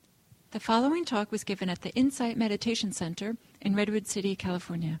The following talk was given at the Insight Meditation Center in Redwood City,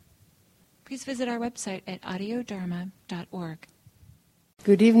 California. Please visit our website at audiodharma.org.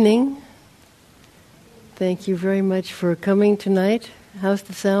 Good evening. Thank you very much for coming tonight. How's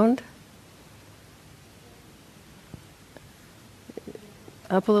the sound?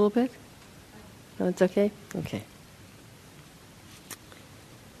 Up a little bit? No, it's okay? Okay.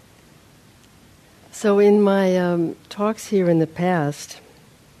 So in my talks here in the past,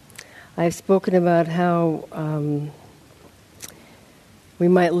 I've spoken about how we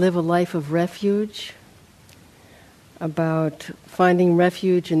might live a life of refuge, about finding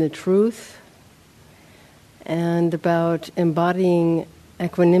refuge in the truth, and about embodying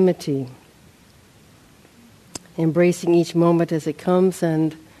equanimity, embracing each moment as it comes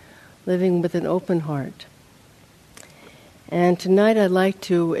and living with an open heart. And tonight I'd like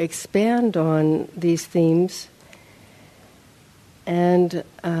to expand on these themes and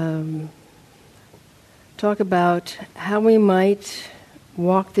talk about how we might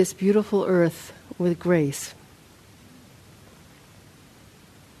walk this beautiful earth with grace.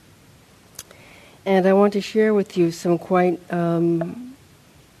 And I want to share with you some quite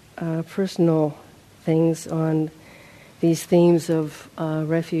personal things on these themes of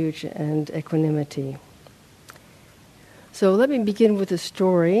refuge and equanimity. So let me begin with a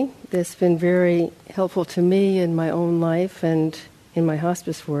story that's been very helpful to me in my own life and in my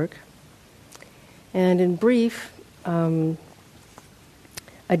hospice work. And in brief, a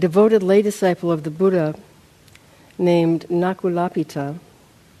devoted lay disciple of the Buddha named Nakulapita,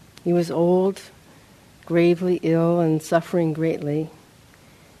 he was old, gravely ill, and suffering greatly.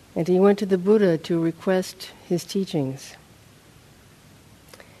 And he went to the Buddha to request his teachings.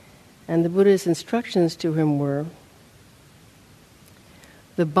 And the Buddha's instructions to him were,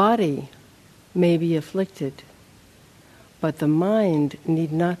 "The body may be afflicted, but the mind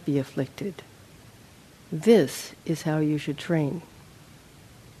need not be afflicted. This is how you should train."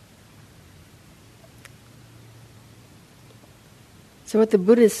 So what the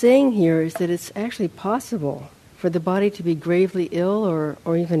Buddha is saying here is that it's actually possible for the body to be gravely ill or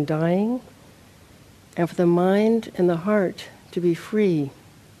even dying, and for the mind and the heart to be free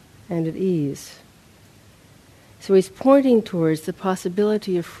and at ease. So he's pointing towards the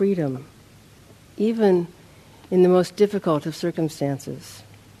possibility of freedom, even in the most difficult of circumstances.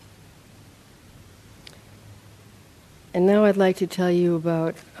 And now I'd like to tell you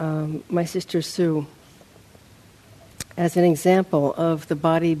about my sister Sue as an example of the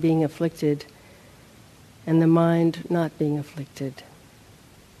body being afflicted and the mind not being afflicted.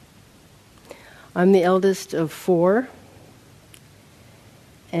 I'm the eldest of four,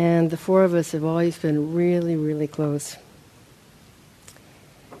 and the four of us have always been really, really close.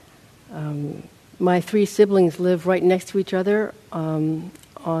 My three siblings live right next to each other on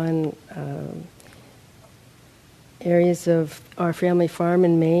areas of our family farm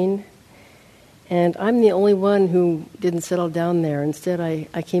in Maine. And I'm the only one who didn't settle down there. Instead,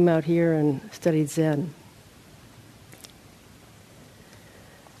 I came out here and studied Zen.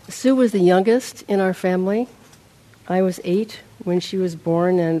 Sue was the youngest in our family. I was 8 when she was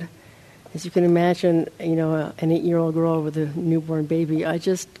born, and as you can imagine, an 8-year-old girl with a newborn baby, I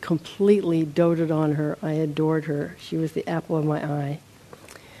just completely doted on her. I adored her. She was the apple of my eye.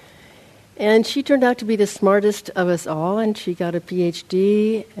 And she turned out to be the smartest of us all, and she got a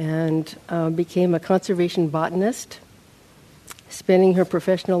PhD and became a conservation botanist, spending her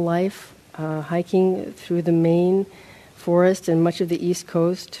professional life hiking through the Maine forest and much of the East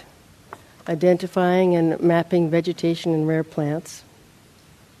Coast, identifying and mapping vegetation and rare plants.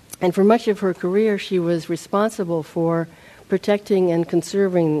 And for much of her career, she was responsible for protecting and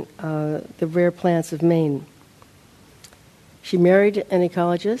conserving the rare plants of Maine. She married an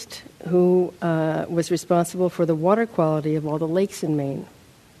ecologist who was responsible for the water quality of all the lakes in Maine.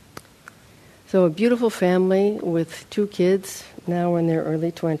 So a beautiful family with 2 kids, now in their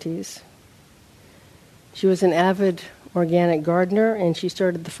early 20s. She was an avid organic gardener, and she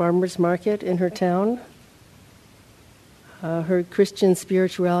started the farmers market in her town. Her Christian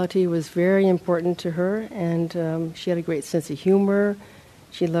spirituality was very important to her, and she had a great sense of humor.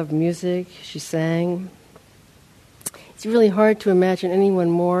 She loved music. She sang. It's really hard to imagine anyone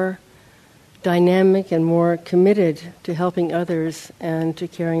more dynamic and more committed to helping others and to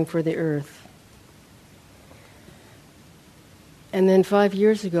caring for the earth. And then 5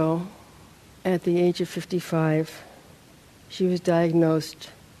 years ago, at the age of 55, she was diagnosed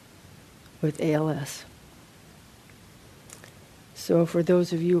with ALS. So for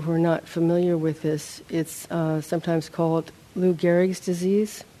those of you who are not familiar with this, it's sometimes called Lou Gehrig's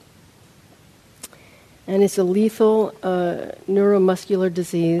disease. And it's a lethal neuromuscular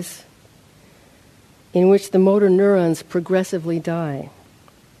disease in which the motor neurons progressively die,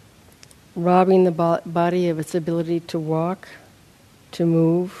 robbing the body of its ability to walk, to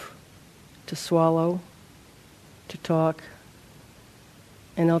move, to swallow, to talk,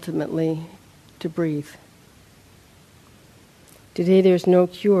 and ultimately to breathe. Today there's no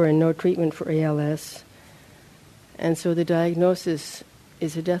cure and no treatment for ALS, and so the diagnosis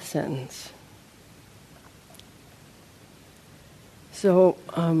is a death sentence. So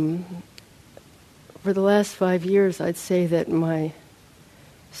for the last 5 years, I'd say that my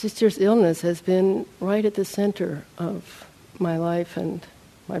sister's illness has been right at the center of my life and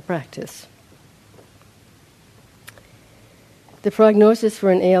my practice. The prognosis for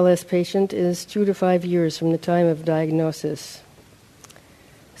an ALS patient is 2 to 5 years from the time of diagnosis.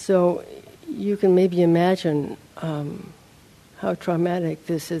 So you can maybe imagine how traumatic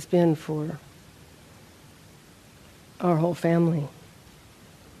this has been for our whole family.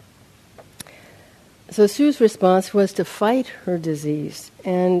 So Sue's response was to fight her disease,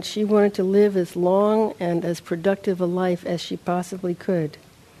 and she wanted to live as long and as productive a life as she possibly could.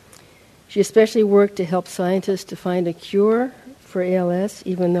 She especially worked to help scientists to find a cure for ALS,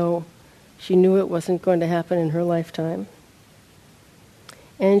 even though she knew it wasn't going to happen in her lifetime.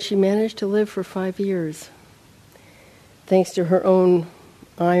 And she managed to live for 5 years, thanks to her own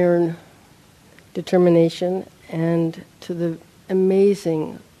iron determination and to the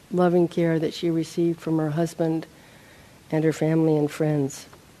amazing loving care that she received from her husband and her family and friends.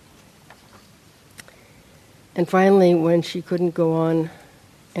 And finally, when she couldn't go on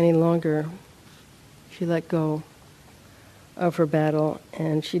any longer, she let go of her battle,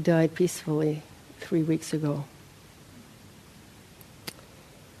 and she died peacefully 3 weeks ago.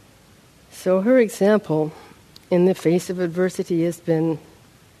 So her example in the face of adversity has been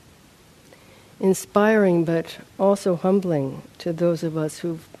inspiring but also humbling to those of us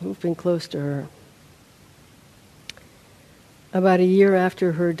who've been close to her. About a year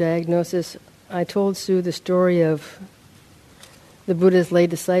after her diagnosis, I told Sue the story of the Buddha's lay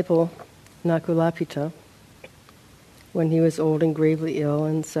disciple, Nakulapita, when he was old and gravely ill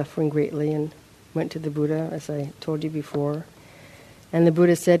and suffering greatly, and went to the Buddha, as I told you before. And the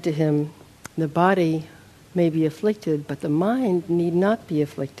Buddha said to him, "The body may be afflicted, but the mind need not be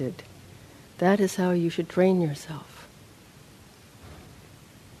afflicted. That is how you should train yourself."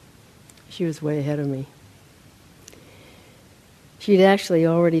 She was way ahead of me. She'd actually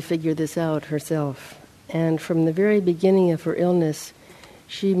already figured this out herself, and from the very beginning of her illness,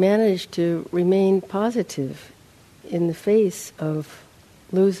 she managed to remain positive in the face of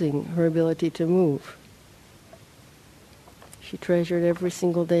losing her ability to move. She treasured every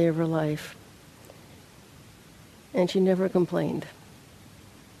single day of her life, and she never complained.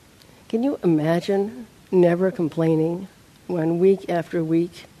 Can you imagine never complaining when week after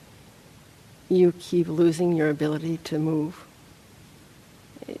week you keep losing your ability to move?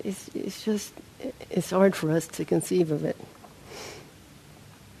 It's hard for us to conceive of it.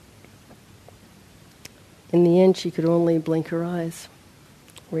 In the end, she could only blink her eyes,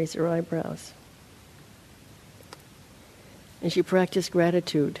 raise her eyebrows. And she practiced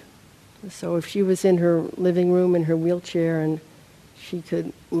gratitude. So if she was in her living room in her wheelchair and she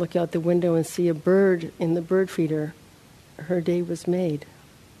could look out the window and see a bird in the bird feeder, her day was made.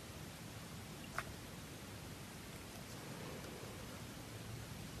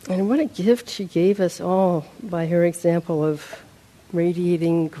 And what a gift she gave us all by her example of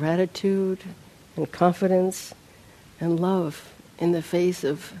radiating gratitude and confidence and love in the face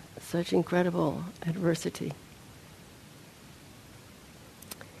of such incredible adversity.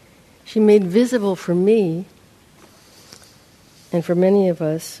 She made visible for me, and for many of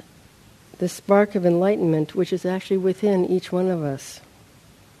us, the spark of enlightenment which is actually within each one of us.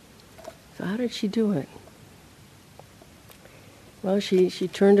 So how did she do it? Well, she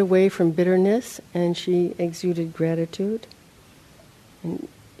turned away from bitterness and she exuded gratitude. And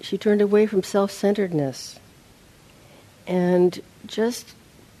she turned away from self-centeredness and just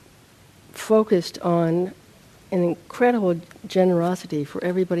focused on an incredible generosity for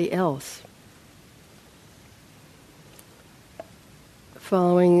everybody else.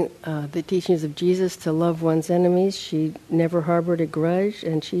 Following the teachings of Jesus to love one's enemies, she never harbored a grudge,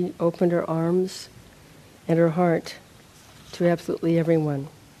 and she opened her arms and her heart to absolutely everyone.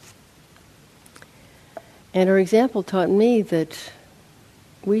 And her example taught me that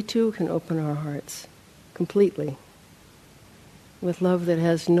we too can open our hearts completely with love that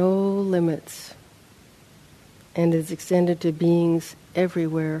has no limits and is extended to beings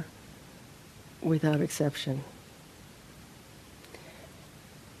everywhere without exception.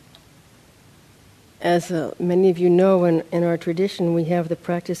 As many of you know, in our tradition, we have the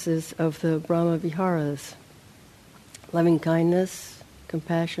practices of the Brahma Viharas: loving kindness,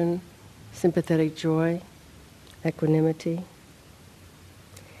 compassion, sympathetic joy, equanimity.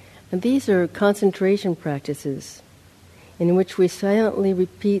 And these are concentration practices in which we silently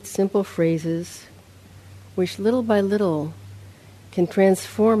repeat simple phrases which little by little can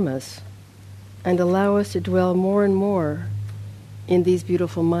transform us and allow us to dwell more and more in these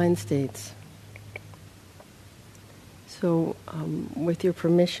beautiful mind states. So, with your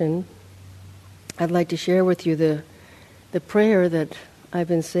permission, I'd like to share with you the prayer that I've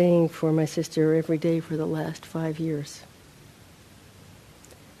been saying for my sister every day for the last 5 years.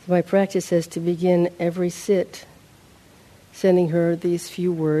 So my practice is to begin every sit sending her these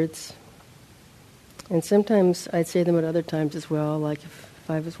few words. And sometimes I'd say them at other times as well, like if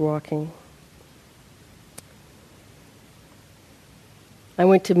I was walking. I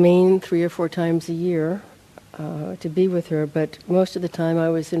went to Maine 3 or 4 times a year to be with her, but most of the time I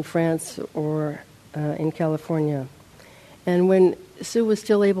was in France or in California. And when Sue was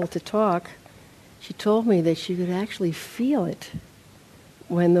still able to talk, she told me that she could actually feel it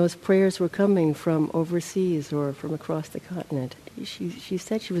when those prayers were coming from overseas or from across the continent. She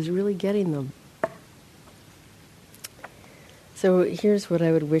said she was really getting them. So here's what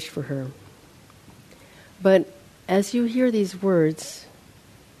I would wish for her. But as you hear these words,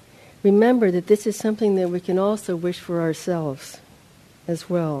 remember that this is something that we can also wish for ourselves as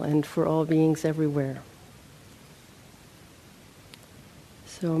well, and for all beings everywhere.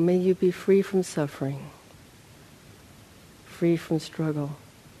 So may you be free from suffering, free from struggle.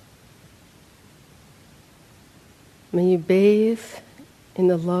 May you bathe in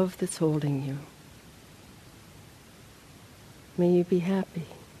the love that's holding you. May you be happy.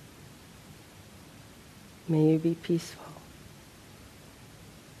 May you be peaceful.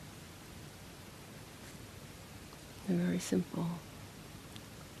 They're very simple.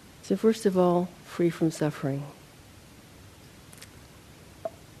 So first of all, free from suffering.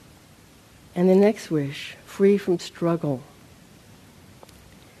 And the next wish, free from struggle.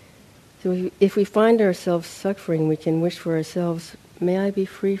 So if we find ourselves suffering, we can wish for ourselves, may I be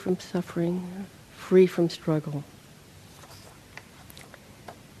free from suffering, free from struggle.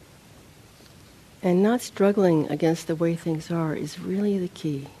 And not struggling against the way things are is really the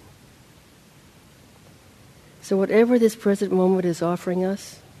key. So whatever this present moment is offering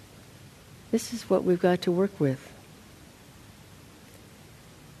us, this is what we've got to work with.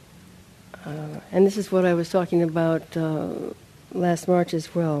 And this is what I was talking about last March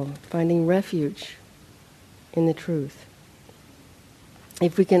as well, finding refuge in the truth.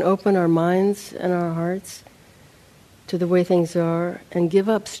 If we can open our minds and our hearts to the way things are and give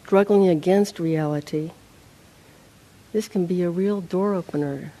up struggling against reality, this can be a real door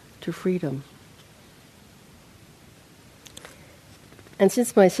opener to freedom. And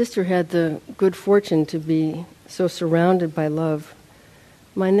since my sister had the good fortune to be so surrounded by love,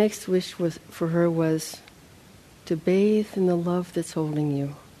 my next wish for her was to bathe in the love that's holding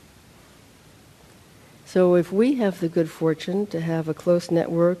you. So if we have the good fortune to have a close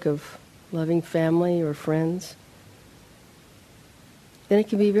network of loving family or friends, then it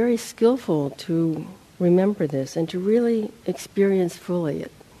can be very skillful to remember this and to really experience fully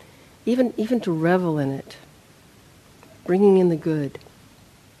it, even to revel in it, bringing in the good.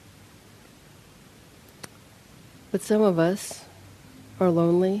 But some of us are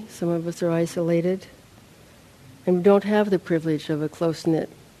lonely, some of us are isolated, and we don't have the privilege of a close-knit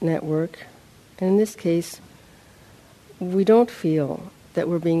network. And in this case, we don't feel that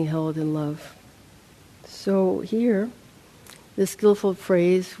we're being held in love. So here, the skillful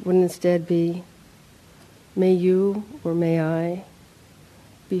phrase would instead be, may you, or may I,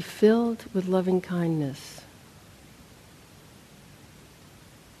 be filled with loving kindness.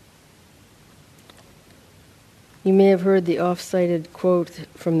 You may have heard the oft-cited quote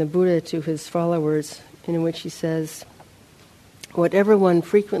from the Buddha to his followers, in which he says, whatever one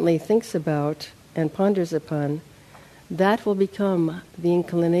frequently thinks about and ponders upon, that will become the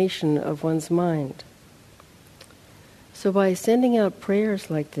inclination of one's mind. So by sending out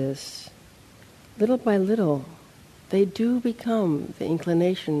prayers like this, little by little, they do become the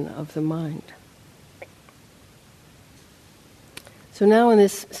inclination of the mind. So now in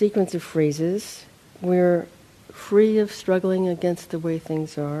this sequence of phrases, we're free of struggling against the way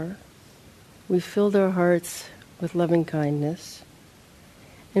things are. We've filled our hearts with loving kindness.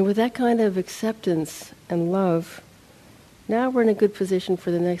 And with that kind of acceptance and love, now we're in a good position for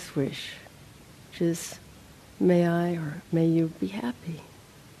the next wish, which is, may I or may you be happy.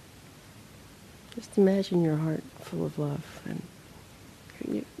 Just imagine your heart full of love,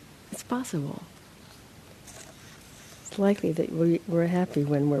 and it's possible. it's likely that we're happy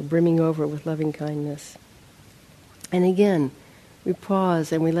when we're brimming over with loving kindness. And again, we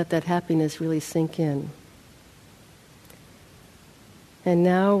pause and we let that happiness really sink in. And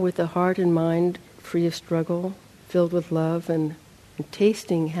now, with the heart and mind free of struggle, filled with love and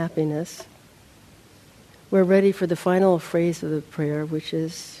tasting happiness, we're ready for the final phrase of the prayer, which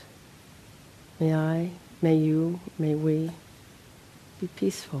is, may I, may you, may we be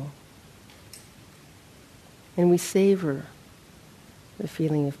peaceful. And we savor the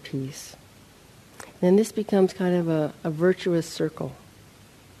feeling of peace. Then this becomes kind of a virtuous circle.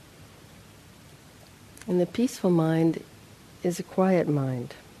 And the peaceful mind is a quiet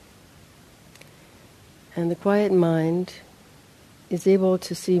mind. And the quiet mind is able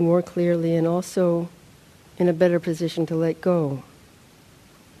to see more clearly and also in a better position to let go.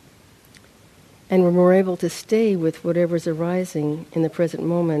 And we're more able to stay with whatever's arising in the present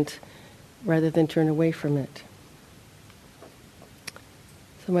moment rather than turn away from it.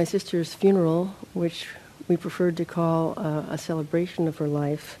 So my sister's funeral, which we preferred to call a celebration of her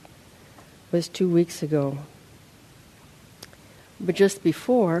life, was 2 weeks ago. But just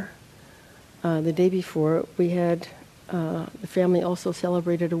before, the day before, we had the family also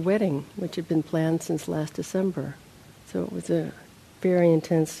celebrated a wedding, which had been planned since last December. So it was a very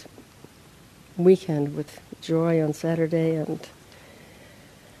intense weekend with joy on Saturday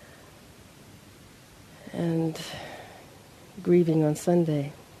and grieving on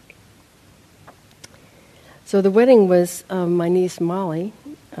Sunday. So the wedding was my niece Molly,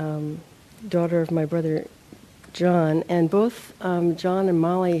 daughter of my brother John, and both John and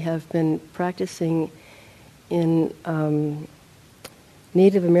Molly have been practicing in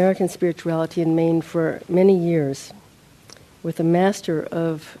Native American spirituality in Maine for many years with a master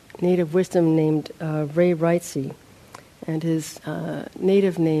of native wisdom named Ray Wrightsey, and his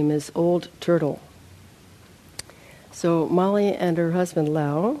native name is Old Turtle. So Molly and her husband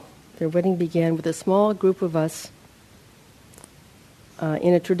Lau, their wedding began with a small group of us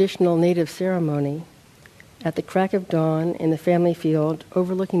in a traditional native ceremony at the crack of dawn in the family field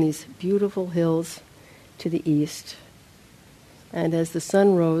overlooking these beautiful hills to the east. And as the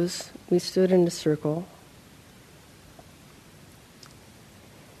sun rose, we stood in a circle.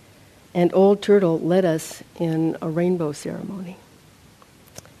 And Old Turtle led us in a rainbow ceremony.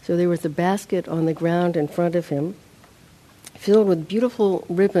 So there was a basket on the ground in front of him, filled with beautiful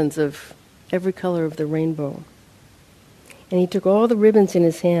ribbons of every color of the rainbow. And he took all the ribbons in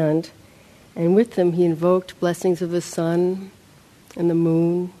his hand, and with them he invoked blessings of the sun and the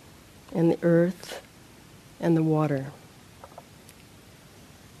moon and the earth and the water.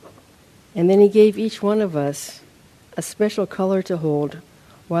 And then he gave each one of us a special color to hold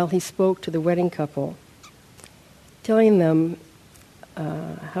while he spoke to the wedding couple, telling them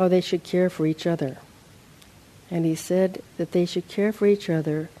how they should care for each other. And he said that they should care for each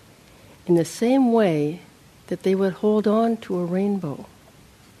other in the same way that they would hold on to a rainbow.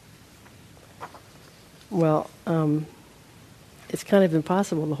 Well, it's kind of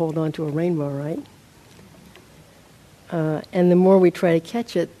impossible to hold on to a rainbow, right? And the more we try to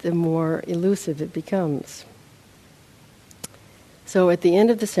catch it, the more elusive it becomes. So at the end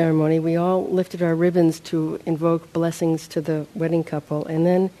of the ceremony, we all lifted our ribbons to invoke blessings to the wedding couple, and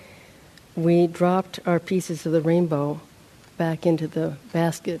then we dropped our pieces of the rainbow back into the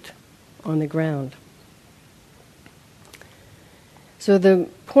basket on the ground. So the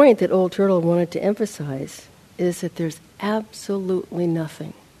point that Old Turtle wanted to emphasize is that there's absolutely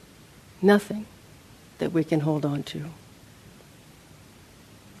nothing that we can hold on to.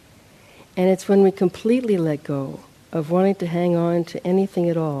 And it's when we completely let go of wanting to hang on to anything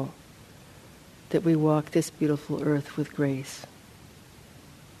at all that we walk this beautiful earth with grace.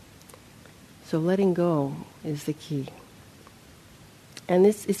 So letting go is the key. And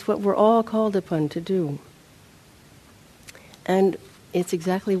this is what we're all called upon to do. And it's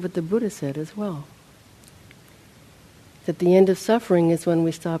exactly what the Buddha said as well. That the end of suffering is when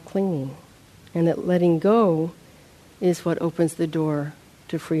we stop clinging. And that letting go is what opens the door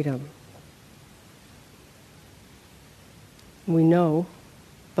to freedom. We know,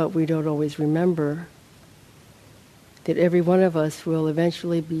 but we don't always remember, that every one of us will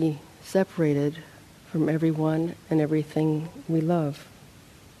eventually be separated from everyone and everything we love.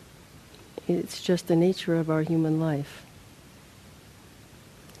 It's just the nature of our human life.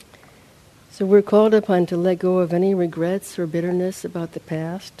 So we're called upon to let go of any regrets or bitterness about the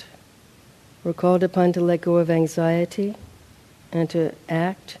past. We're called upon to let go of anxiety and to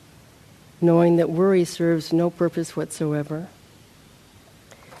act, knowing that worry serves no purpose whatsoever.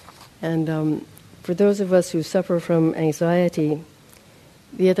 And for those of us who suffer from anxiety,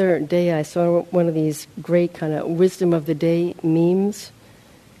 The other day I saw one of these great kind of wisdom of the day memes,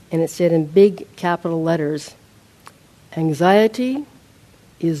 and it said in big capital letters, "Anxiety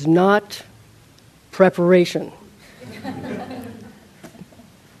is not preparation."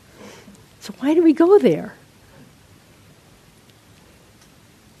 So why do we go there?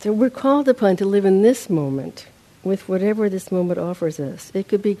 So we're called upon to live in this moment with whatever this moment offers us. It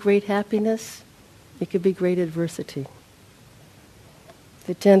could be great happiness. It could be great adversity.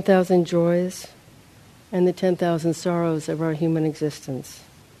 The 10,000 joys and the 10,000 sorrows of our human existence.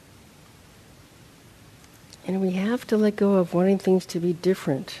 And we have to let go of wanting things to be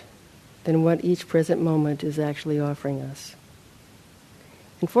different than what each present moment is actually offering us.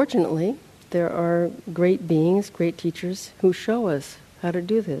 Unfortunately, there are great beings, great teachers, who show us how to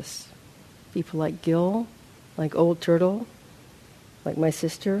do this. People like Gil, like Old Turtle, like my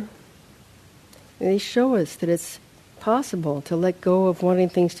sister. They show us that it's possible to let go of wanting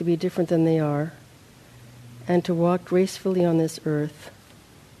things to be different than they are and to walk gracefully on this earth,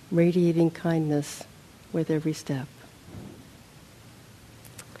 radiating kindness with every step.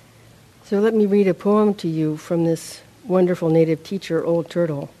 So let me read a poem to you from this wonderful native teacher, Old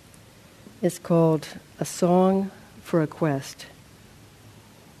Turtle. It's called A Song for a Quest.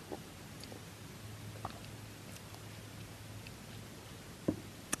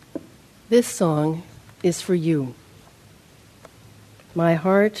 This song is for you. My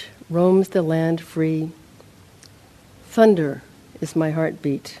heart roams the land free. Thunder is my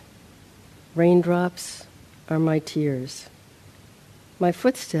heartbeat. Raindrops are my tears. My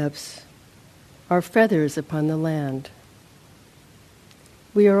footsteps are feathers upon the land.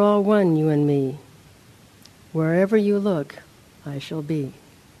 We are all one, you and me. Wherever you look, I shall be.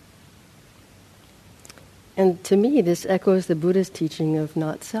 And to me, this echoes the Buddha's teaching of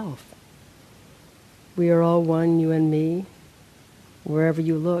not self. We are all one, you and me. Wherever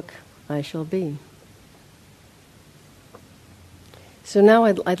you look, I shall be. So now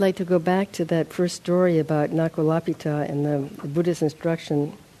I'd like to go back to that first story about Nakulapita and the Buddha's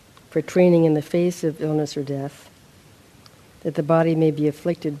instruction for training in the face of illness or death, that the body may be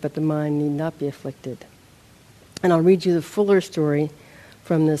afflicted, but the mind need not be afflicted. And I'll read you the fuller story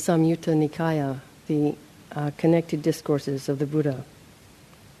from the Samyutta Nikaya, the connected discourses of the Buddha.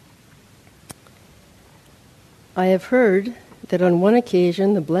 I have heard that on one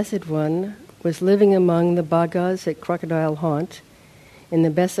occasion the Blessed One was living among the Bhagas at Crocodile Haunt in the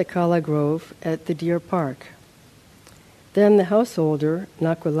Besakala Grove at the Deer Park. Then the householder,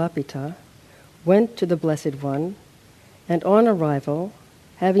 Nakulapita, went to the Blessed One, and on arrival,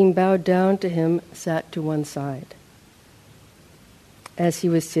 having bowed down to him, sat to one side. As he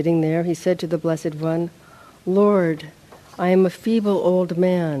was sitting there, he said to the Blessed One, "Lord, I am a feeble old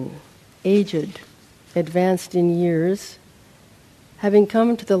man, aged, advanced in years, having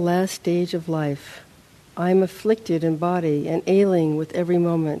come to the last stage of life. I am afflicted in body and ailing with every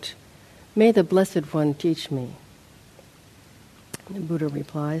moment. May the Blessed One teach me." The Buddha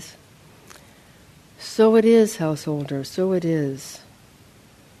replies, "So it is, householder, so it is.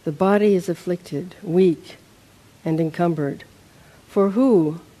 The body is afflicted, weak, and encumbered. For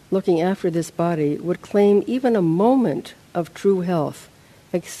who, looking after this body, would claim even a moment of true health,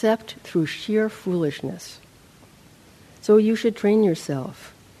 except through sheer foolishness? So you should train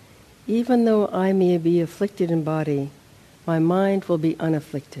yourself. Even though I may be afflicted in body, my mind will be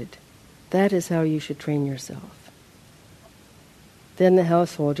unafflicted. That is how you should train yourself." Then the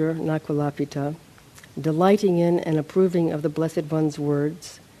householder, Nakulapita, delighting in and approving of the Blessed One's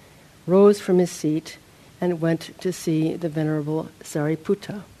words, rose from his seat and went to see the Venerable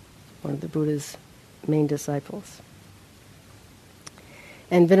Sariputta, one of the Buddha's main disciples.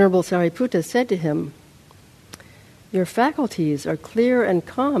 And Venerable Sariputta said to him, "Your faculties are clear and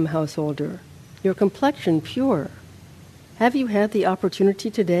calm, householder, your complexion pure. Have you had the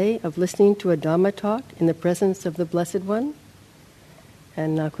opportunity today of listening to a Dhamma talk in the presence of the Blessed One?"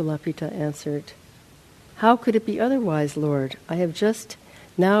 And Nakulapita answered, "How could it be otherwise, Lord? I have just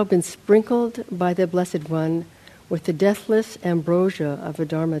now been sprinkled by the Blessed One with the deathless ambrosia of a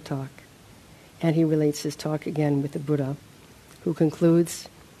Dharma talk." And he relates his talk again with the Buddha, who concludes,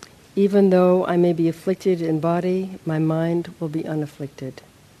 "Even though I may be afflicted in body, my mind will be unafflicted.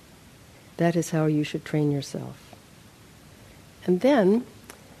 That is how you should train yourself." And then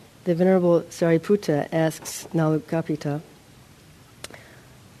the Venerable Sariputta asks Nakulapita,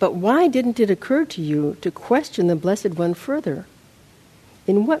 "But why didn't it occur to you to question the Blessed One further?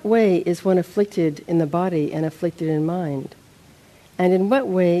 In what way is one afflicted in the body and afflicted in mind? And in what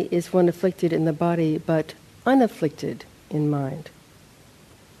way is one afflicted in the body but unafflicted in mind?"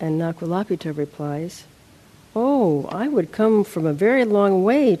 And Nakulapita replies, Oh, I would come from a very long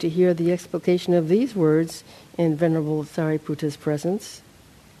way to hear the explication of these words in Venerable Sariputta's presence.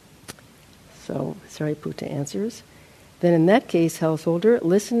 So Sariputta answers, then in that case, householder,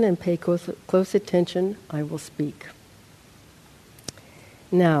 listen and pay close attention, I will speak.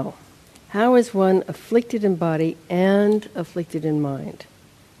 Now, how is one afflicted in body and afflicted in mind?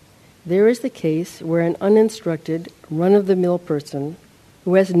 There is the case where an uninstructed, run-of-the-mill person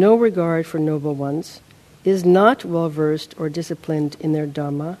who has no regard for noble ones, is not well-versed or disciplined in their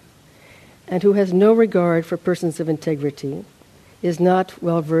Dhamma, and who has no regard for persons of integrity, is not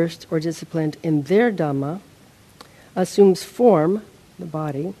well-versed or disciplined in their Dhamma, assumes form, the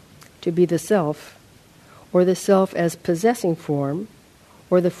body, to be the self, or the self as possessing form,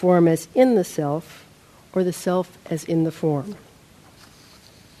 or the form as in the self, or the self as in the form.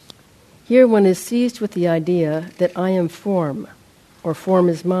 Here one is seized with the idea that I am form, or form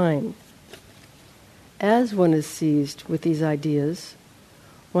is mine. As one is seized with these ideas,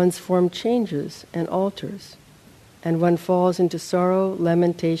 one's form changes and alters, and one falls into sorrow,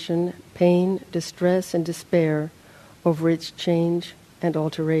 lamentation, pain, distress, and despair over its change and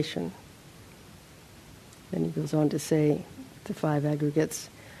alteration. Then he goes on to say, the 5 aggregates,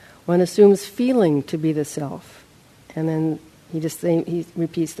 one assumes feeling to be the self, and then he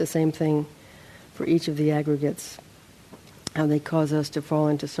repeats the same thing for each of the aggregates, how they cause us to fall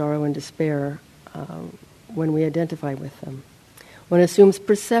into sorrow and despair when we identify with them. One assumes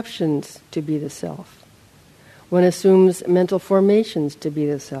perceptions to be the self. One assumes mental formations to be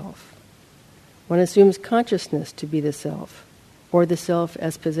the self. One assumes consciousness to be the self, or the self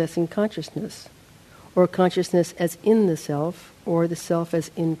as possessing consciousness, or consciousness as in the self, or the self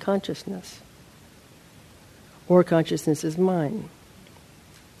as in consciousness, or consciousness is mine.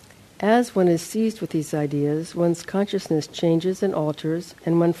 As one is seized with these ideas, one's consciousness changes and alters,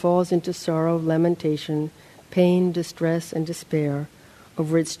 and one falls into sorrow, lamentation, pain, distress, and despair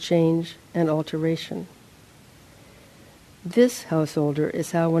over its change and alteration. This, householder,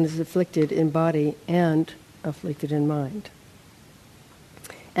 is how one is afflicted in body and afflicted in mind.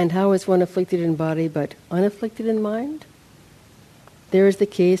 And how is one afflicted in body but unafflicted in mind? There is the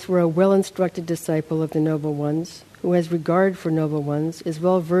case where a well-instructed disciple of the noble ones, who has regard for noble ones, is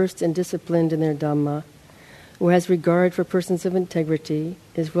well-versed and disciplined in their Dhamma, who has regard for persons of integrity,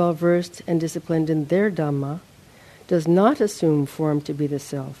 is well-versed and disciplined in their Dhamma, does not assume form to be the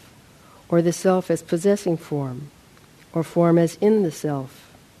self, or the self as possessing form, or form as in the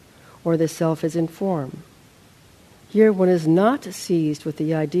self, or the self as in form. Here one is not seized with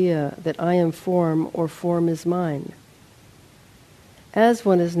the idea that I am form or form is mine. As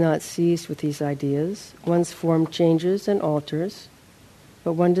one is not seized with these ideas, one's form changes and alters,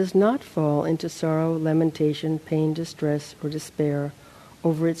 but one does not fall into sorrow, lamentation, pain, distress, or despair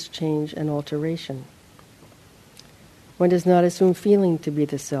over its change and alteration. One does not assume feeling to be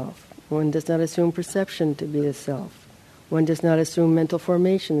the self. One does not assume perception to be the self. One does not assume mental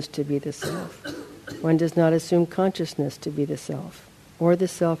formations to be the self. One does not assume consciousness to be the self, or the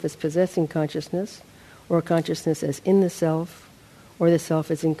self as possessing consciousness, or consciousness as in the self, or the self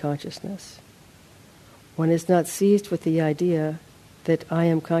as in consciousness. One is not seized with the idea that I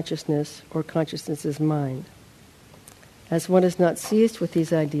am consciousness or consciousness is mine. As one is not seized with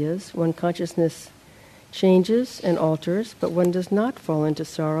these ideas, one consciousness changes and alters, but one does not fall into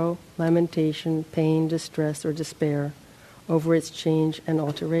sorrow, lamentation, pain, distress, or despair over its change and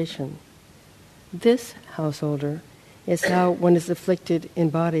alteration. This, householder, is how one is afflicted in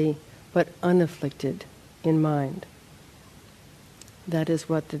body, but unafflicted in mind. That is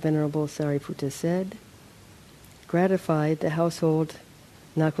what the Venerable Sariputta said. Gratified, the household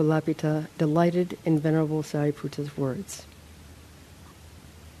Nakulapita delighted in Venerable Sariputta's words.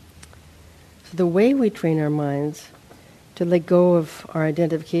 So the way we train our minds to let go of our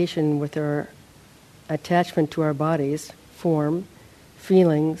identification with our attachment to our bodies, form,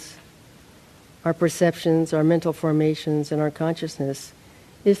 feelings, our perceptions, our mental formations, and our consciousness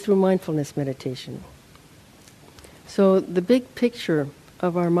is through mindfulness meditation. So the big picture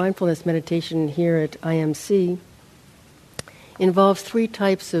of our mindfulness meditation here at IMC involves 3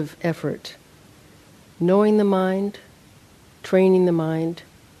 types of effort: knowing the mind, training the mind,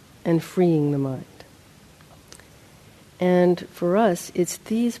 and freeing the mind. And for us, it's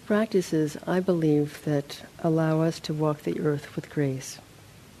these practices, I believe, that allow us to walk the earth with grace.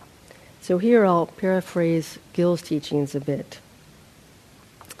 So here I'll paraphrase Gil's teachings a bit.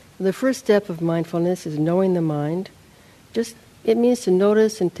 The first step of mindfulness is knowing the mind. It means to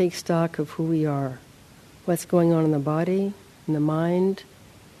notice and take stock of who we are, what's going on in the body, in the mind,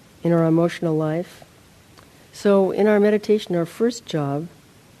 in our emotional life. So in our meditation, our first job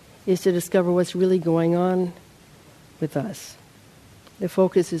is to discover what's really going on with us. The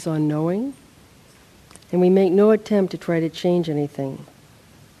focus is on knowing, and we make no attempt to try to change anything.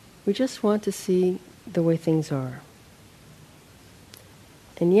 We just want to see the way things are.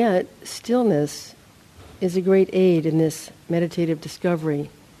 And yet, stillness is a great aid in this meditative discovery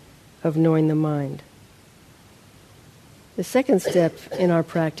of knowing the mind. The second step in our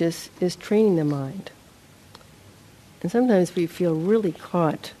practice is training the mind. And sometimes we feel really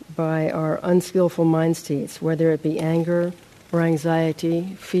caught by our unskillful mind states, whether it be anger or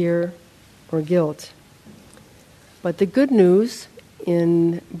anxiety, fear or guilt. But the good news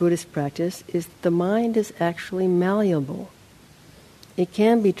in Buddhist practice is the mind is actually malleable. It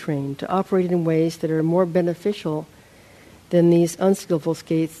can be trained to operate in ways that are more beneficial than these unskillful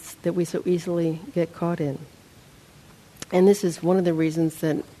states that we so easily get caught in. And this is one of the reasons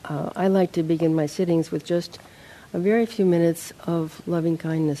that I like to begin my sittings with just a very few minutes of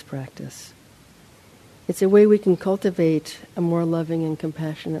loving-kindness practice. It's a way we can cultivate a more loving and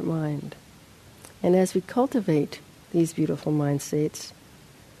compassionate mind. And as we cultivate these beautiful mind states,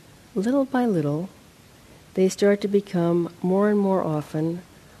 little by little, they start to become more and more often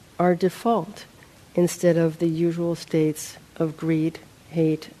our default instead of the usual states of greed,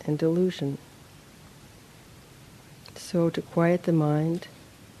 hate, and delusion. So to quiet the mind,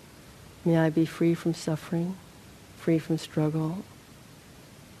 may I be free from suffering, free from struggle.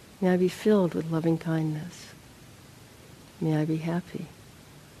 May I be filled with loving kindness. May I be happy.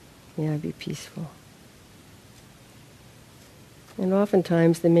 May I be peaceful. And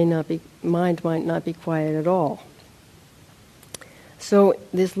oftentimes the mind might not be quiet at all. So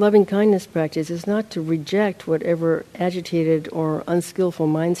this loving kindness practice is not to reject whatever agitated or unskillful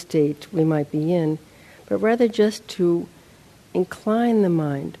mind state we might be in, but rather just to incline the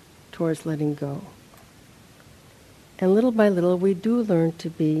mind towards letting go. And little by little we do learn to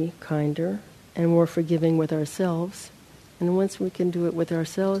be kinder and more forgiving with ourselves. And once we can do it with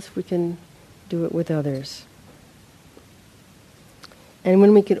ourselves, we can do it with others. And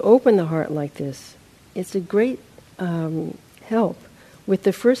when we can open the heart like this, it's a great help with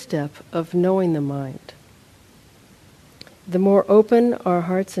the first step of knowing the mind. The more open our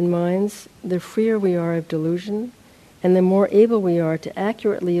hearts and minds, the freer we are of delusion, and the more able we are to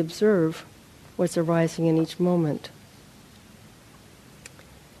accurately observe what's arising in each moment.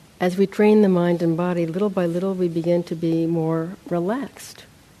 As we train the mind and body, little by little we begin to be more relaxed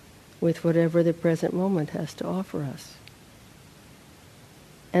with whatever the present moment has to offer us.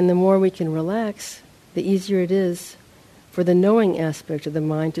 And the more we can relax, the easier it is for the knowing aspect of the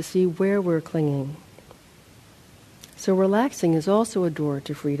mind to see where we're clinging. So relaxing is also a door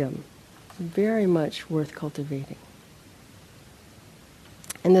to freedom, very much worth cultivating.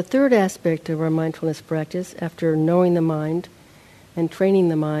 And the third aspect of our mindfulness practice, after knowing the mind and training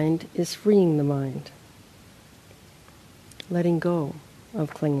the mind, is freeing the mind, letting go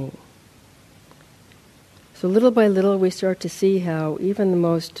of clinging. So little by little we start to see how even the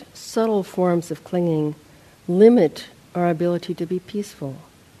most subtle forms of clinging limit our ability to be peaceful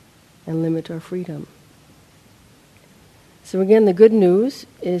and limit our freedom. So again, the good news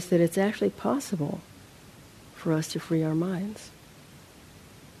is that it's actually possible for us to free our minds.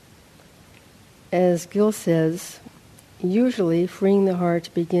 As Gil says, usually freeing the heart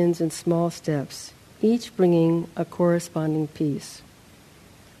begins in small steps, each bringing a corresponding peace.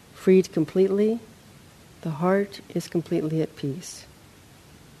 Freed completely, the heart is completely at peace.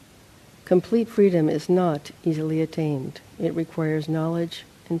 Complete freedom is not easily attained. It requires knowledge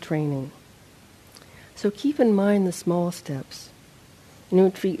and training. So keep in mind the small steps, in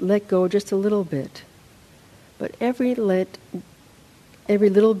which we let go just a little bit. But every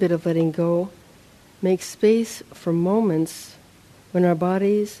little bit of letting go makes space for moments when our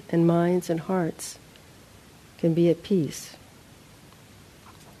bodies and minds and hearts can be at peace.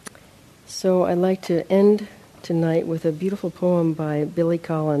 So I'd like to end tonight with a beautiful poem by Billy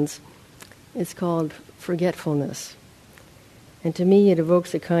Collins. It's called Forgetfulness. And to me it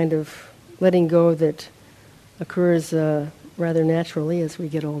evokes a kind of letting go that occurs rather naturally as we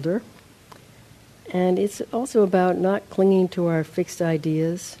get older. And it's also about not clinging to our fixed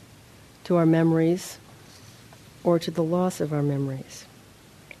ideas, to our memories, or to the loss of our memories.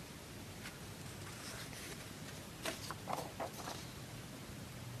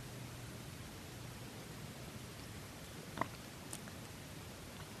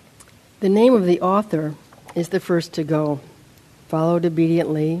 The name of the author is the first to go, followed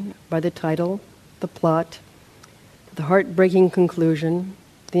obediently by the title, the plot, the heartbreaking conclusion,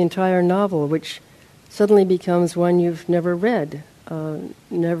 the entire novel, which suddenly becomes one you've never read,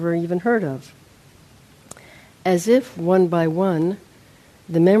 never even heard of. As if, one by one,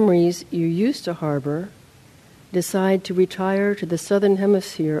 the memories you used to harbor decide to retire to the southern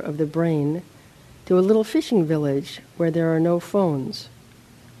hemisphere of the brain, to a little fishing village where there are no phones.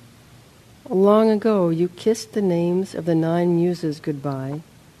 Long ago, you kissed the names of the 9 muses goodbye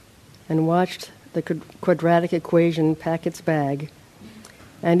and watched the quadratic equation pack its bag.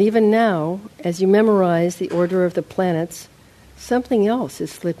 And even now, as you memorize the order of the planets, something else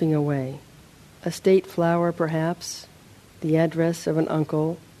is slipping away. A state flower, perhaps, the address of an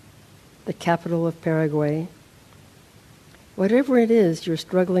uncle, the capital of Paraguay. Whatever it is you're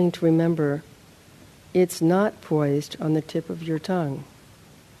struggling to remember, it's not poised on the tip of your tongue,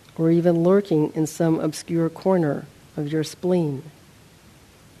 or even lurking in some obscure corner of your spleen.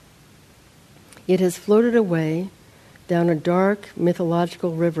 It has floated away down a dark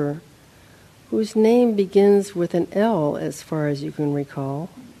mythological river whose name begins with an L as far as you can recall,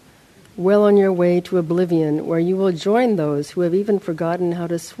 well on your way to oblivion, where you will join those who have even forgotten how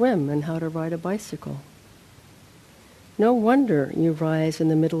to swim and how to ride a bicycle. No wonder you rise in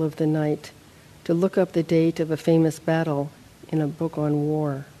the middle of the night to look up the date of a famous battle in a book on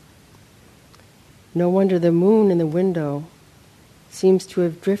war. No wonder the moon in the window seems to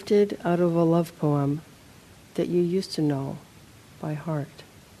have drifted out of a love poem that you used to know by heart.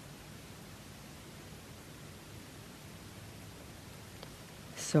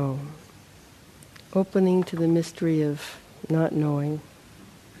 So, opening to the mystery of not knowing,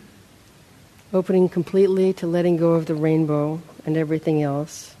 opening completely to letting go of the rainbow and everything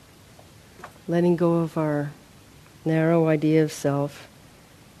else, letting go of our narrow idea of self,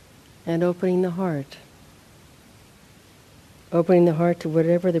 and opening the heart. Opening the heart to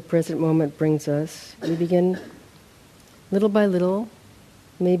whatever the present moment brings us. We begin little by little,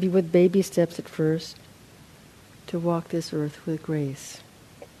 maybe with baby steps at first, to walk this earth with grace.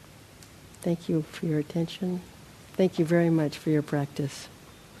 Thank you for your attention. Thank you very much for your practice.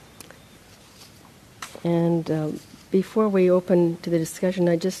 And before we open to the discussion,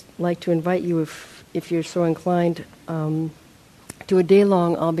 I'd just like to invite you, if you're so inclined, to a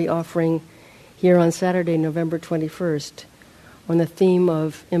day-long I'll be offering here on Saturday, November 21st, on the theme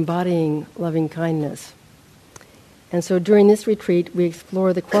of embodying loving kindness. And so during this retreat, we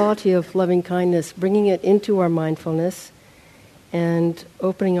explore the quality of loving kindness, bringing it into our mindfulness and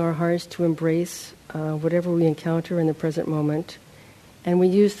opening our hearts to embrace whatever we encounter in the present moment. And we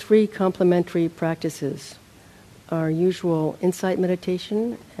use 3 complementary practices. Our usual insight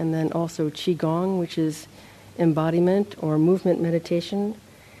meditation, and then also Qigong, which is embodiment or movement meditation,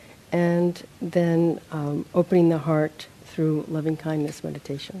 and then opening the heart through loving kindness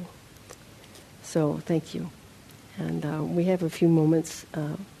meditation. So thank you. And we have a few moments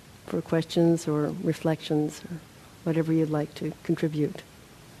for questions or reflections or whatever you'd like to contribute.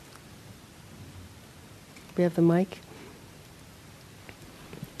 We have the mic.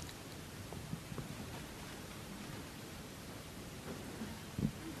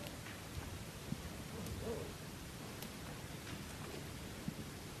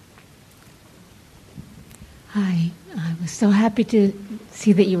 Hi, I was so happy to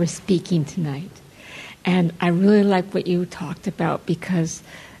see that you were speaking tonight. And I really like what you talked about, because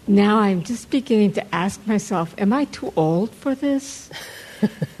now I'm just beginning to ask myself, am I too old for this?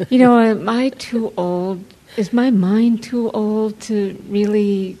 Am I too old? Is my mind too old to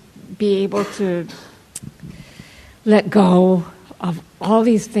really be able to let go of all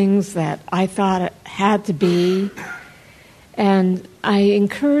these things that I thought it had to be? And I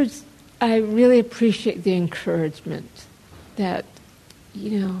really appreciate the encouragement that,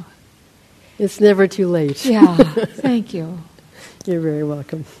 It's never too late. Yeah, thank you. You're very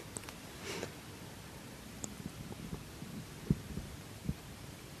welcome.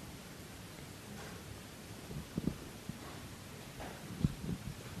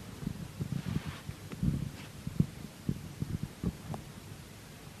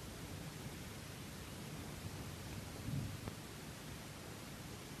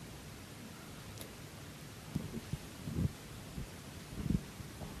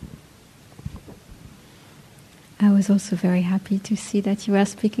 I was also very happy to see that you are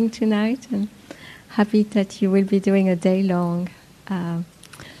speaking tonight, and happy that you will be doing a day-long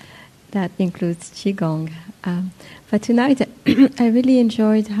that includes Qigong. But tonight, I really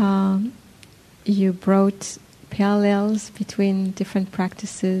enjoyed how you brought parallels between different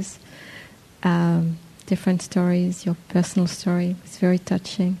practices, different stories. Your personal story was very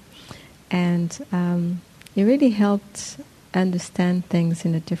touching, and it really helped understand things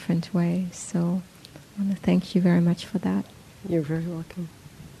in a different way. So I want to thank you very much for that. You're very welcome.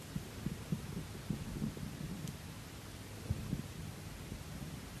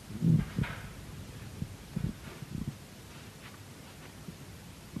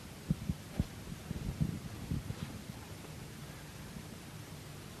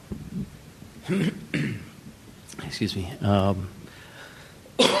 Excuse me.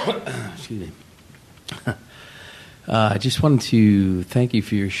 Excuse me. I just wanted to thank you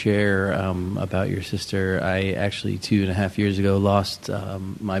for your share about your sister. I actually 2.5 years ago lost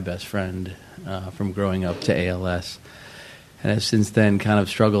my best friend from growing up to ALS, and have since then kind of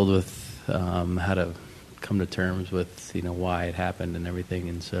struggled with how to come to terms with why it happened and everything.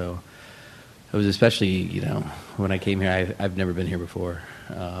 And so it was especially when I came here, I've never been here before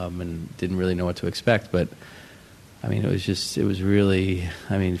and didn't really know what to expect. But I mean, it was really,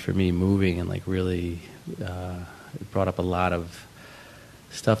 I mean, for me, moving and like really. It brought up a lot of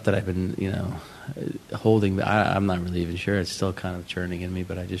stuff that I've been, holding. I'm not really even sure. It's still kind of churning in me,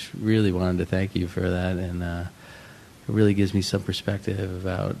 but I just really wanted to thank you for that. And it really gives me some perspective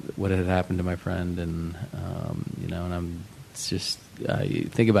about what had happened to my friend. And, I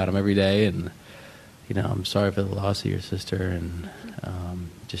think about him every day. And, I'm sorry for the loss of your sister. And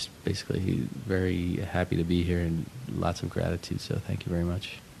just basically very happy to be here and lots of gratitude. So thank you very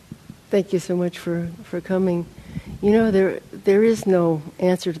much. Thank you so much for coming. There is no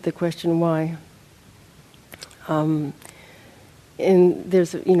answer to the question why. And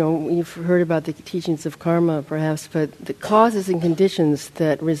there's, you've heard about the teachings of karma, perhaps, but the causes and conditions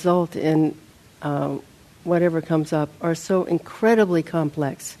that result in whatever comes up are so incredibly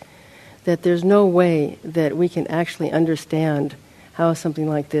complex that there's no way that we can actually understand how something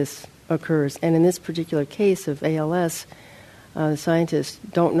like this occurs. And in this particular case of ALS, the scientists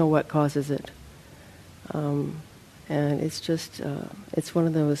don't know what causes it. And it's just, it's one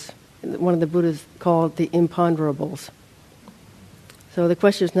of the Buddhas called the imponderables. So the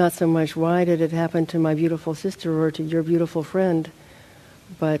question is not so much why did it happen to my beautiful sister or to your beautiful friend,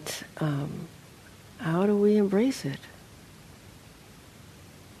 but how do we embrace it?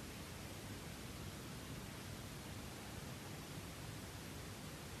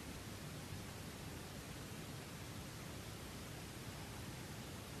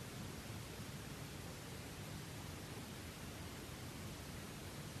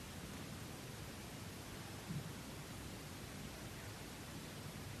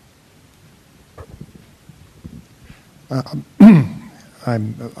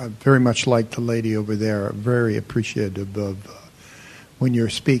 I'm very much like the lady over there, very appreciative of when you're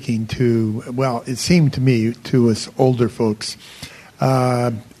speaking to, well, it seemed to me, to us older folks.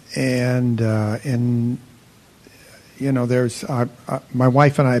 There's, my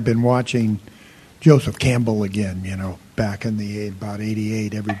wife and I have been watching Joseph Campbell again, back in about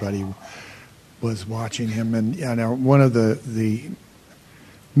 88, everybody was watching him. And, one of the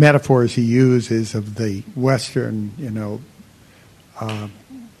metaphors he uses of the Western,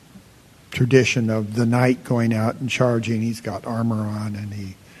 tradition of the knight going out and charging. He's got armor on, and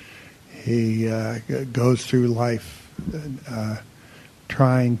he goes through life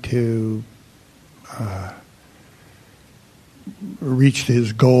trying to reach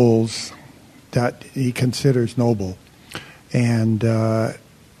his goals that he considers noble. And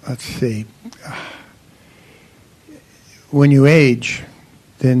let's see, when you age,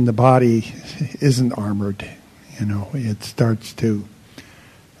 then the body isn't armored. It starts to,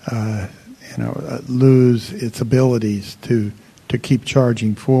 lose its abilities to keep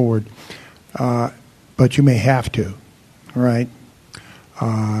charging forward. But you may have to, right?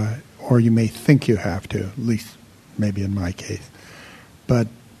 Or you may think you have to, at least maybe in my case. But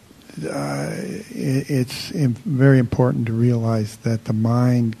it's very important to realize that the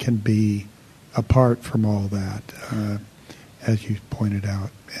mind can be apart from all that, as you pointed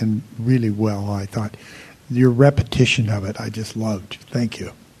out, and really well, I thought. Your repetition of it, I just loved. Thank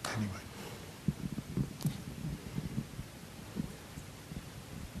you. Anyway.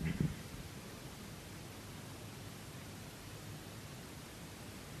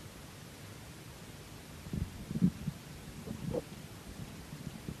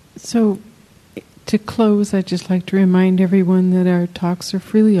 So, to close, I'd just like to remind everyone that our talks are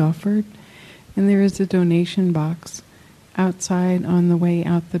freely offered, and there is a donation box outside on the way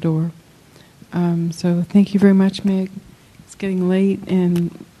out the door. So thank you very much, Meg. It's getting late,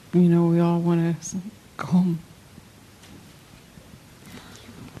 and we all want to go home.